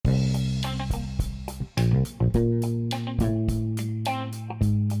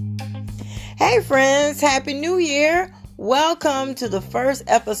Hey friends, Happy New Year! Welcome to the first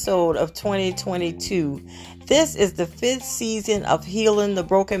episode of 2022. This is the 5th season of Healing the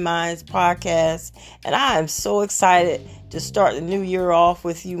Broken Minds podcast, and I am so excited to start the new year off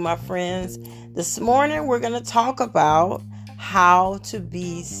with you, my friends. This morning we're going to talk about how to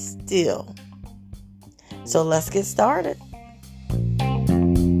be still. So let's get started.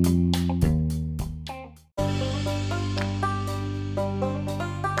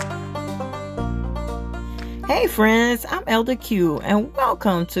 Hey friends, I'm Elder Q and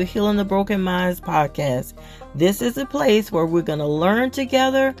welcome to Healing the Broken Minds podcast. This is a place where we're going to learn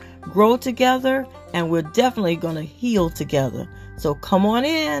together, grow together, and we're definitely going to heal together. So come on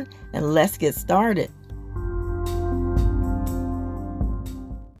in and let's get started.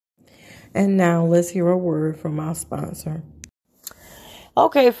 And now let's hear a word from our sponsor.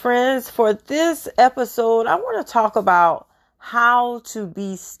 Okay friends, for this episode, I want to talk about how to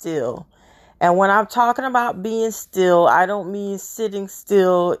be still. And when I'm talking about being still, I don't mean sitting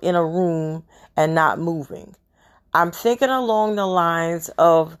still in a room and not moving. I'm thinking along the lines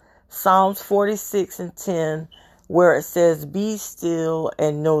of Psalms 46:10, where it says, "Be still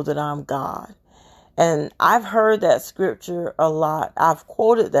and know that I'm God." And I've heard that scripture a lot. I've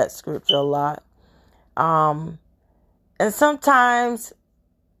quoted that scripture a lot. And sometimes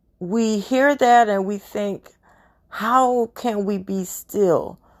we hear that and we think, how can we be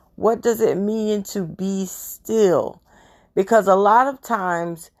still? What does it mean to be still? Because a lot of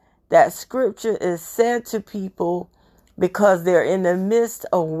times that scripture is said to people because they're in the midst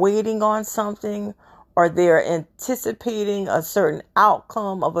of waiting on something, or they're anticipating a certain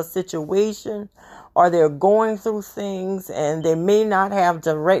outcome of a situation, or they're going through things and they may not have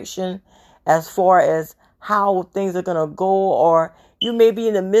direction as far as how things are going to go, or you may be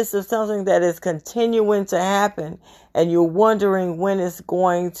in the midst of something that is continuing to happen and you're wondering when it's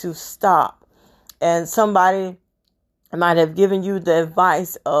going to stop. And somebody might have given you the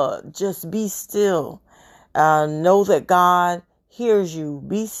advice, just be still. Know that God hears you.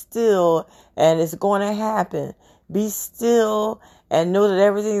 Be still and it's going to happen. Be still and know that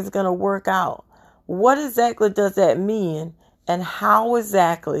everything is going to work out. What exactly does that mean? And how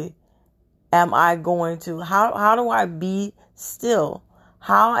exactly am I going to, how do I be still?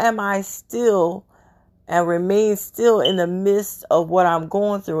 How am I still and remain still in the midst of what I'm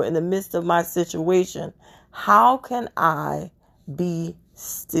going through, in the midst of my situation? How can I be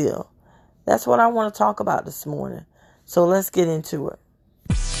still? That's what I want to talk about this morning. So let's get into it.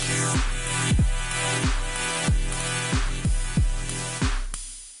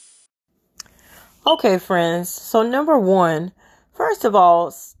 Okay, friends. So number one, first of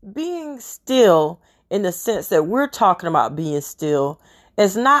all, being still in the sense that we're talking about being still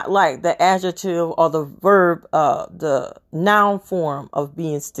is not like the adjective or the verb, the noun form of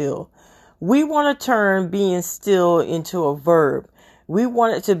being still. We want to turn being still into a verb. We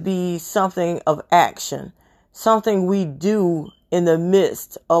want it to be something of action, something we do in the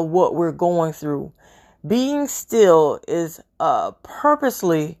midst of what we're going through. Being still is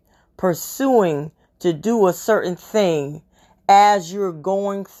purposely pursuing to do a certain thing as you're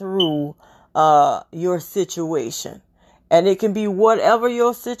going through your situation. And it can be whatever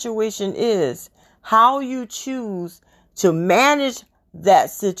your situation is. How you choose to manage that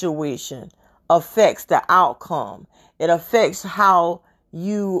situation affects the outcome. It affects how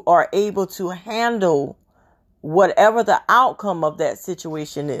you are able to handle whatever the outcome of that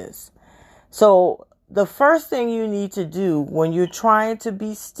situation is. So the first thing you need to do when you're trying to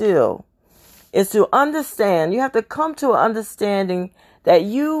be still is to understand. You have to come to an understanding that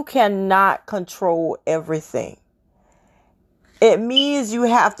you cannot control everything. It means you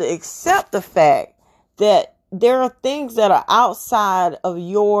have to accept the fact that there are things that are outside of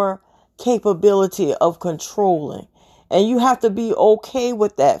your capability of controlling. And you have to be okay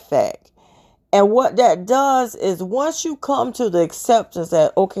with that fact. And what that does is once you come to the acceptance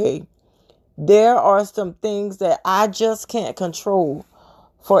that, okay, there are some things that I just can't control.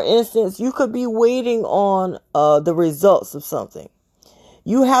 For instance, you could be waiting on the results of something.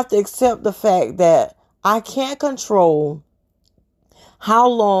 You have to accept the fact that I can't control how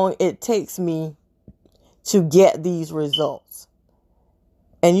long it takes me to get these results.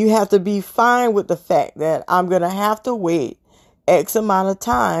 And you have to be fine with the fact that I'm going to have to wait X amount of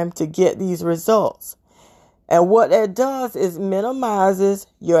time to get these results. And what that does is minimizes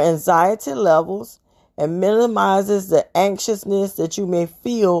your anxiety levels and minimizes the anxiousness that you may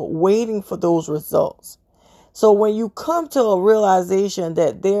feel waiting for those results. So when you come to a realization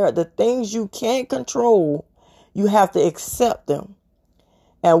that there are the things you can't control, you have to accept them.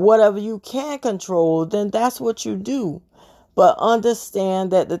 And whatever you can control, then that's what you do. But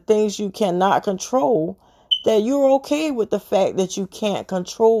understand that the things you cannot control, that you're okay with the fact that you can't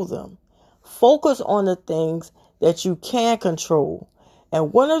control them. Focus on the things that you can control.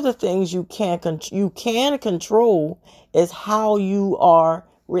 And one of the things you can control is how you are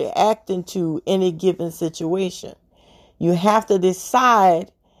reacting to any given situation. You have to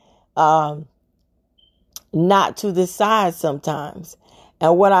decide not to decide sometimes.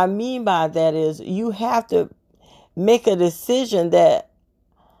 And what I mean by that is you have to make a decision that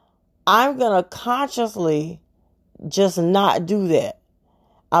I'm going to consciously just not do that.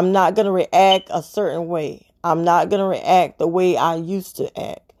 I'm not going to react a certain way. I'm not going to react the way I used to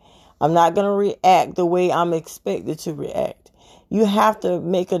act. I'm not going to react the way I'm expected to react. You have to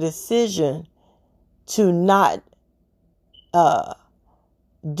make a decision to not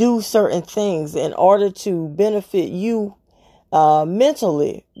do certain things in order to benefit you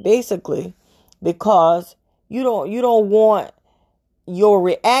mentally, basically, because you don't want your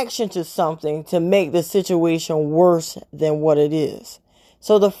reaction to something to make the situation worse than what it is.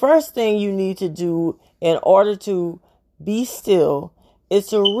 So the first thing you need to do in order to be still is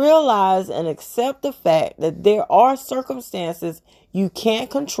to realize and accept the fact that there are circumstances you can't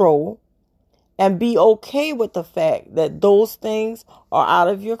control, and be okay with the fact that those things are out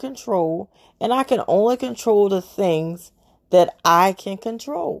of your control, and I can only control the things that I can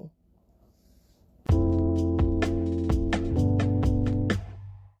control.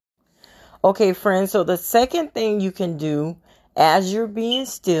 Okay, friends, so the second thing you can do as you're being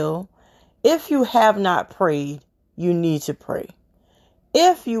still, if you have not prayed, you need to pray.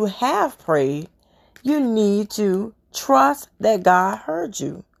 If you have prayed, you need to trust that God heard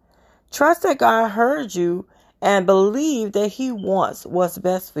you. Trust that God heard you and believe that He wants what's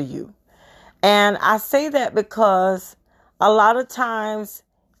best for you. And I say that because a lot of times,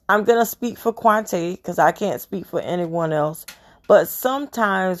 I'm going to speak for Quante because I can't speak for anyone else. But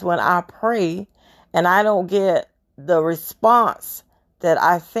sometimes when I pray and I don't get the response that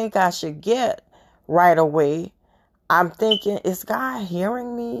I think I should get right away, I'm thinking, is God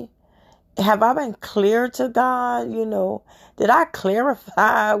hearing me? Have I been clear to God? Did I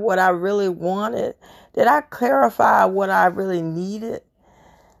clarify what I really wanted? Did I clarify what I really needed?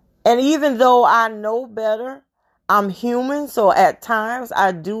 And even though I know better, I'm human. So at times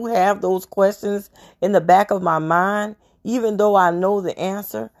I do have those questions in the back of my mind, even though I know the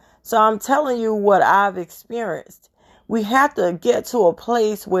answer. So I'm telling you what I've experienced. We have to get to a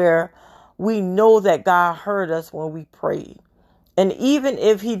place where we know that God heard us when we prayed. And even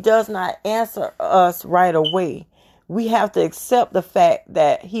if He does not answer us right away, we have to accept the fact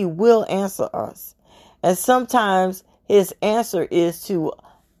that He will answer us. And sometimes His answer is to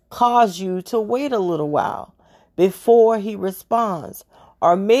cause you to wait a little while before He responds.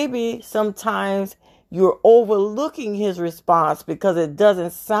 Or maybe sometimes you're overlooking His response because it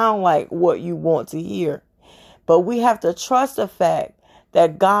doesn't sound like what you want to hear. But we have to trust the fact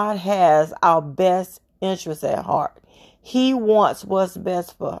that God has our best interests at heart. He wants what's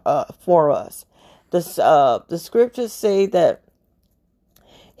best for us. The scriptures say that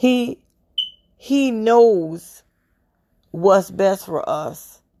He knows what's best for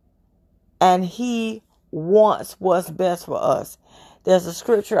us, and He wants what's best for us. There's a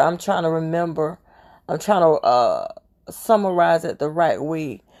scripture I'm trying to remember. I'm trying to summarize it the right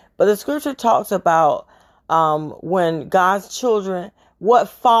way. But the scripture talks about when God's children, what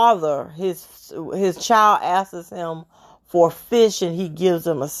father his child asks him for fish and He gives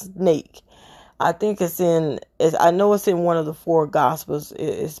them a snake. I think I know it's in one of the four Gospels.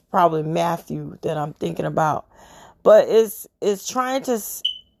 It's probably Matthew that I'm thinking about. But it's trying to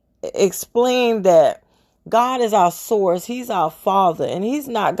explain that God is our source. He's our Father. And He's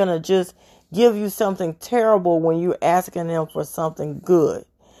not going to just give you something terrible when you're asking Him for something good.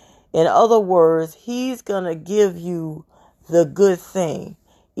 In other words, He's going to give you the good thing.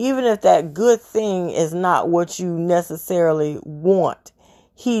 Even if that good thing is not what you necessarily want,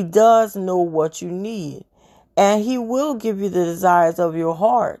 He does know what you need. And He will give you the desires of your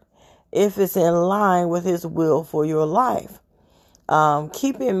heart if it's in line with His will for your life.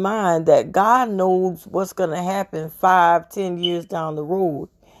 Keep in mind that God knows what's going to happen 5-10 years down the road.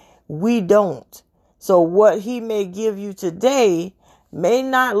 We don't. So what He may give you today may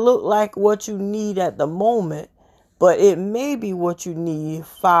not look like what you need at the moment, but it may be what you need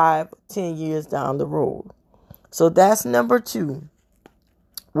 5-10 years down the road. So that's number 2.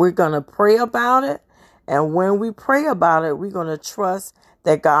 We're going to pray about it. And when we pray about it, we're going to trust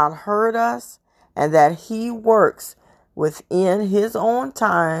that God heard us and that He works within His own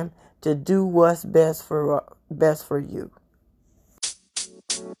time to do what's best for you.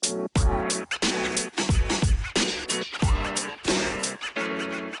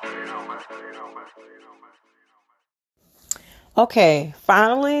 Okay,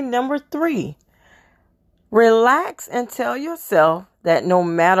 finally, number 3. Relax and tell yourself that no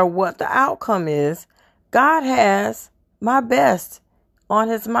matter what the outcome is, God has my best on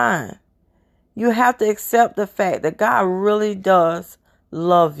his mind. You have to accept the fact that God really does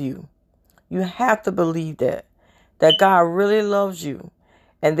love you. You have to believe that God really loves you.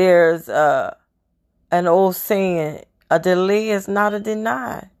 And there's an old saying, a delay is not a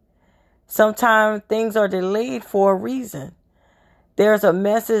deny. Sometimes things are delayed for a reason. There's a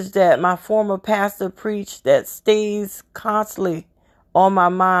message that my former pastor preached that stays constantly on my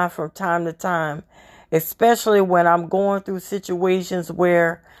mind from time to time, especially when I'm going through situations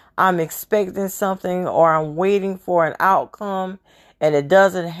where I'm expecting something or I'm waiting for an outcome and it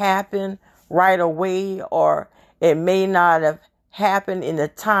doesn't happen right away, or it may not have happened in the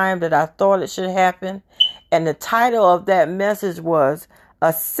time that I thought it should happen. And the title of that message was,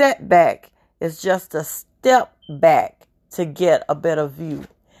 "A Setback is Just a Step Back to Get a Better View."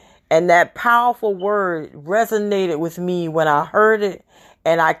 And that powerful word resonated with me when I heard it,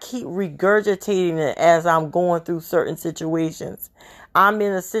 and I keep regurgitating it as I'm going through certain situations. I'm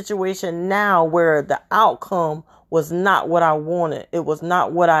in a situation now where the outcome was not what I wanted. It was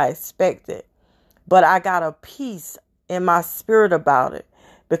not what I expected. But I got a peace in my spirit about it.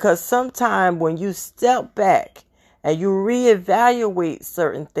 Because sometimes when you step back and you reevaluate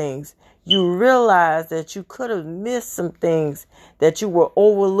certain things, you realize that you could have missed some things that you were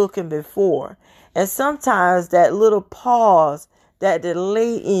overlooking before. And sometimes that little pause, that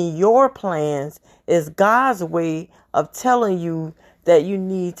delay in your plans is God's way of telling you that you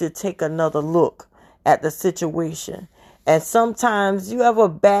need to take another look at the situation. And sometimes you ever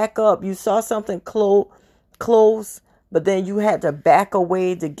back up, you saw something close, but then you had to back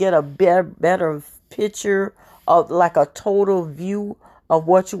away to get a better picture of like a total view of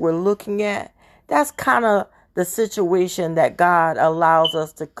what you were looking at. That's kind of the situation that God allows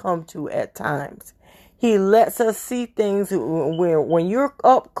us to come to at times. He lets us see things when you're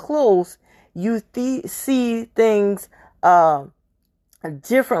up close, you see things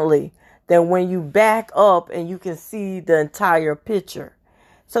differently than when you back up and you can see the entire picture.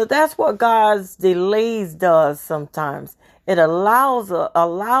 So that's what God's delays does sometimes. It allows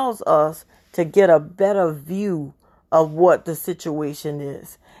us to get a better view of what the situation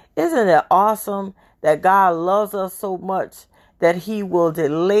is. Isn't it awesome that God loves us so much that he will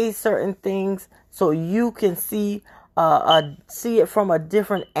delay certain things so you can see it from a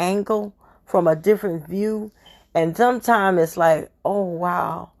different angle, from a different view? And sometimes it's like, oh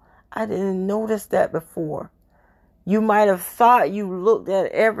wow, I didn't notice that before. You might have thought you looked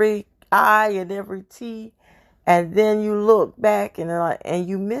at every I and every T, and then you look back and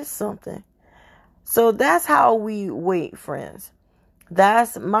you missed something. So that's how we wait, friends.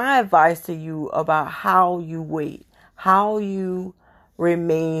 That's my advice to you about how you wait, how you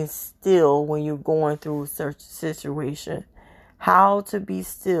remain still when you're going through such a situation, how to be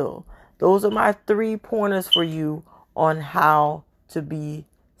still. Those are my 3 pointers for you on how to be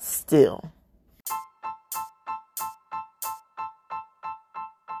still.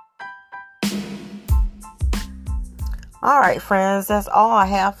 All right, friends, that's all I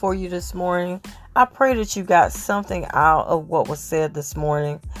have for you this morning. I pray that you got something out of what was said this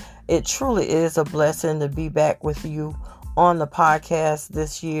morning. It truly is a blessing to be back with you on the podcast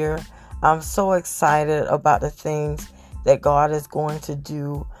this year. I'm so excited about the things that God is going to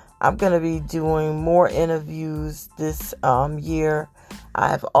do. I'm going to be doing more interviews this year.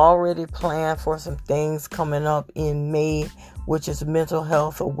 I've already planned for some things coming up in May, which is Mental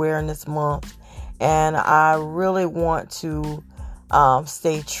Health Awareness Month. And I really want to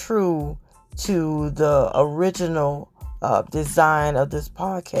stay true to the original design of this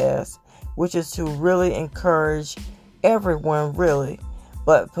podcast, which is to really encourage everyone, really,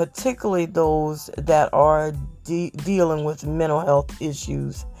 but particularly those that are dealing with mental health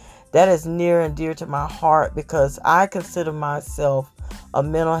issues. That is near and dear to my heart because I consider myself a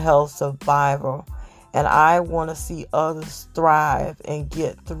mental health survivor, and I want to see others thrive and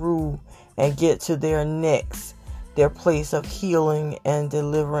get through and get to their place of healing and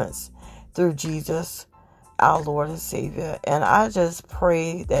deliverance through Jesus, our Lord and Savior. And I just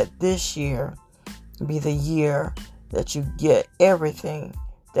pray that this year be the year that you get everything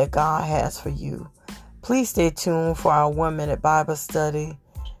that God has for you. Please stay tuned for our 1 Minute Bible Study.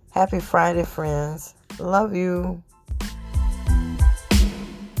 Happy Friday, friends. Love you.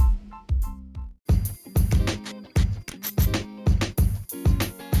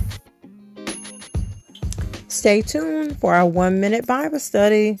 Stay tuned for our 1-minute Bible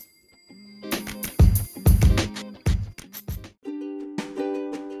study.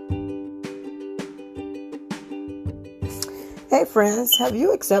 Hey friends, have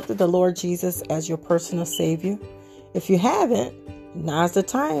you accepted the Lord Jesus as your personal Savior? If you haven't, now's the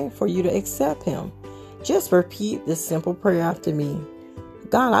time for you to accept Him. Just repeat this simple prayer after me.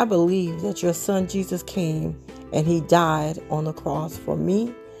 God, I believe that your Son Jesus came and He died on the cross for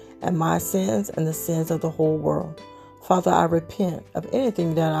me and my sins and the sins of the whole world. Father, I repent of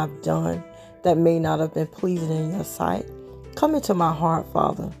anything that I've done that may not have been pleasing in your sight. Come into my heart,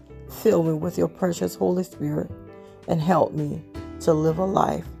 Father. Fill me with your precious Holy Spirit and help me to live a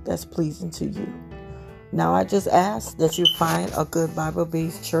life that's pleasing to you. Now I just ask that you find a good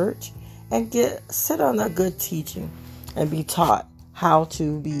Bible-based church and sit on a good teaching and be taught how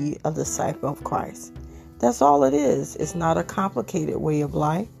to be a disciple of Christ. That's all it is. It's not a complicated way of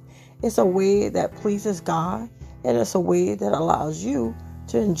life. It's a way that pleases God, and it's a way that allows you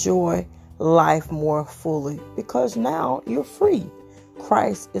to enjoy life more fully because now you're free.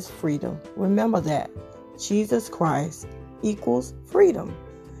 Christ is freedom. Remember that. Jesus Christ equals freedom.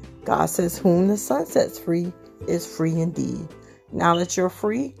 God says, whom the Son sets free is free indeed. Now that you're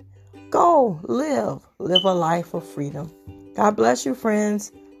free, go live a life of freedom. God bless you,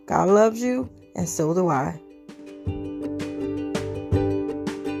 friends. God loves you, and so do I.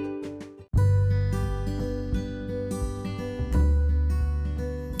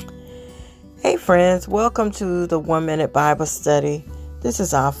 Hey friends, welcome to the 1-minute Bible study. This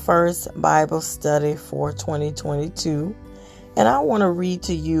is our first Bible study for 2022, and I want to read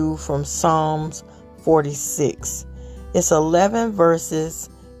to you from Psalms 46. It's 11 verses,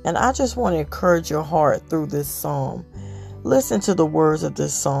 and I just want to encourage your heart through this psalm. Listen to the words of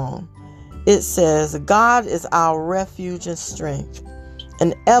this psalm. It says, God is our refuge and strength,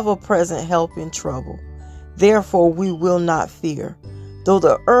 an ever-present help in trouble. Therefore we will not fear, though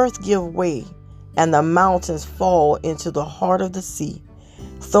the earth give way and the mountains fall into the heart of the sea.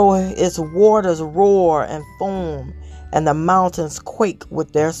 Though its waters roar and foam, and the mountains quake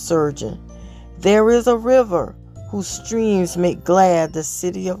with their surging. There is a river whose streams make glad the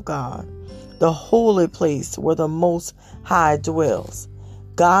city of God, the holy place where the Most High dwells.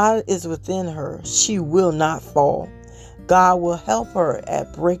 God is within her, she will not fall. God will help her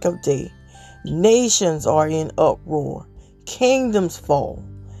at break of day. Nations are in uproar, kingdoms fall,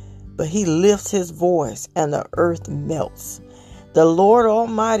 but He lifts His voice and the earth melts. The Lord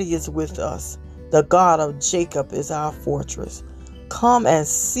Almighty is with us. The God of Jacob is our fortress. Come and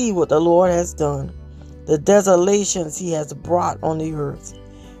see what the Lord has done, the desolations He has brought on the earth.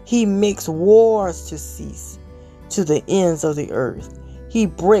 He makes wars to cease to the ends of the earth. He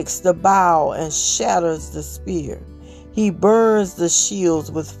breaks the bow and shatters the spear. He burns the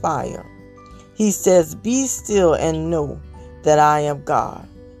shields with fire. He says, be still and know that I am God.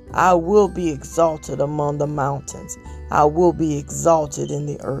 I will be exalted among the mountains. I will be exalted in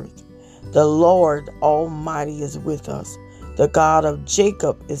the earth. The Lord Almighty is with us. The God of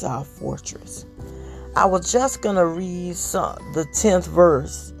Jacob is our fortress. I was just going to read the 10th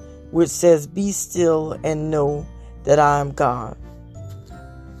verse, which says, be still and know that I am God.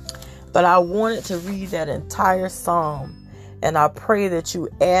 But I wanted to read that entire psalm, and I pray that you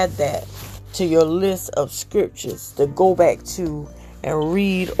add that to your list of scriptures to go back to and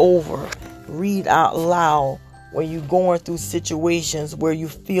read over, read out loud when you're going through situations where you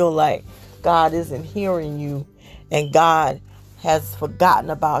feel like God isn't hearing you and God has forgotten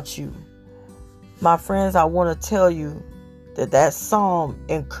about you. My friends, I want to tell you that psalm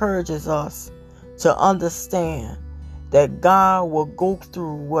encourages us to understand that God will go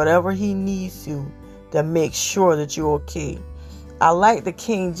through whatever He needs to make sure that you're okay. I like the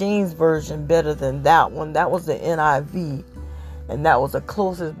King James Version better than that one. That was the NIV, and that was the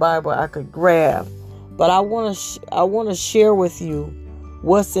closest Bible I could grab. But I want to share with you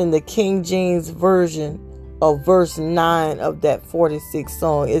what's in the King James Version of verse 9 of that 46th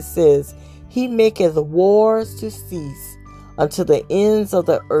song. It says, He maketh wars to cease unto the ends of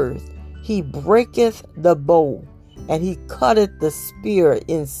the earth. He breaketh the bow, and He cutteth the spear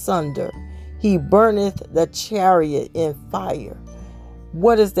in sunder. He burneth the chariot in fire.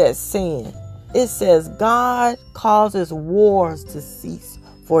 What is that saying? It says God causes wars to cease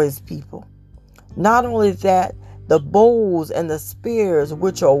for His people. Not only that, the bows and the spears,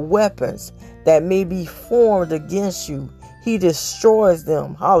 which are weapons that may be formed against you, He destroys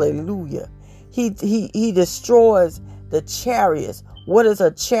them. Hallelujah. He destroys the chariots. What is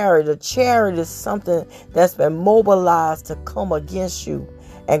a chariot? A chariot is something that's been mobilized to come against you.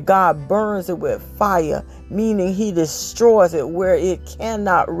 and God burns it with fire, meaning he destroys it where it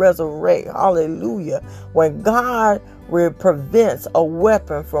cannot resurrect. Hallelujah. When God prevents a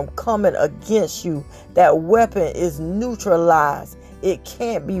weapon from coming against you, that weapon is neutralized. It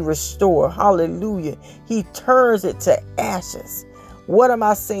can't be restored. Hallelujah. He turns it to ashes. What am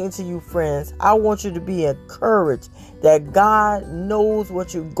I saying to you, friends? I want you to be encouraged that God knows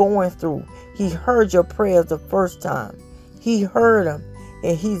what you're going through. He heard your prayers the first time. He heard them,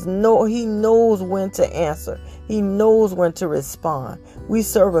 and he knows when to answer. He knows when to respond. We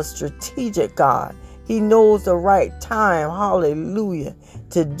serve a strategic God. He knows the right time, hallelujah,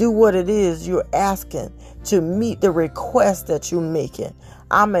 to do what it is you're asking, to meet the request that you're making.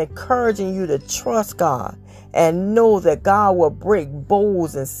 I'm encouraging you to trust God and know that God will break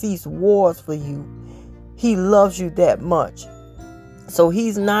bows and cease wars for you. He loves you that much. So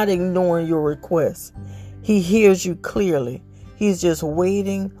he's not ignoring your request. He hears you clearly. He's just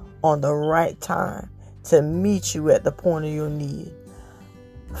waiting on the right time to meet you at the point of your need.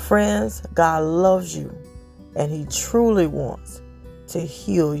 Friends, God loves you, and he truly wants to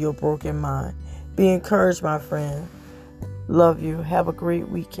heal your broken mind. Be encouraged, my friend. Love you. Have a great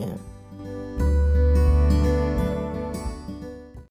weekend.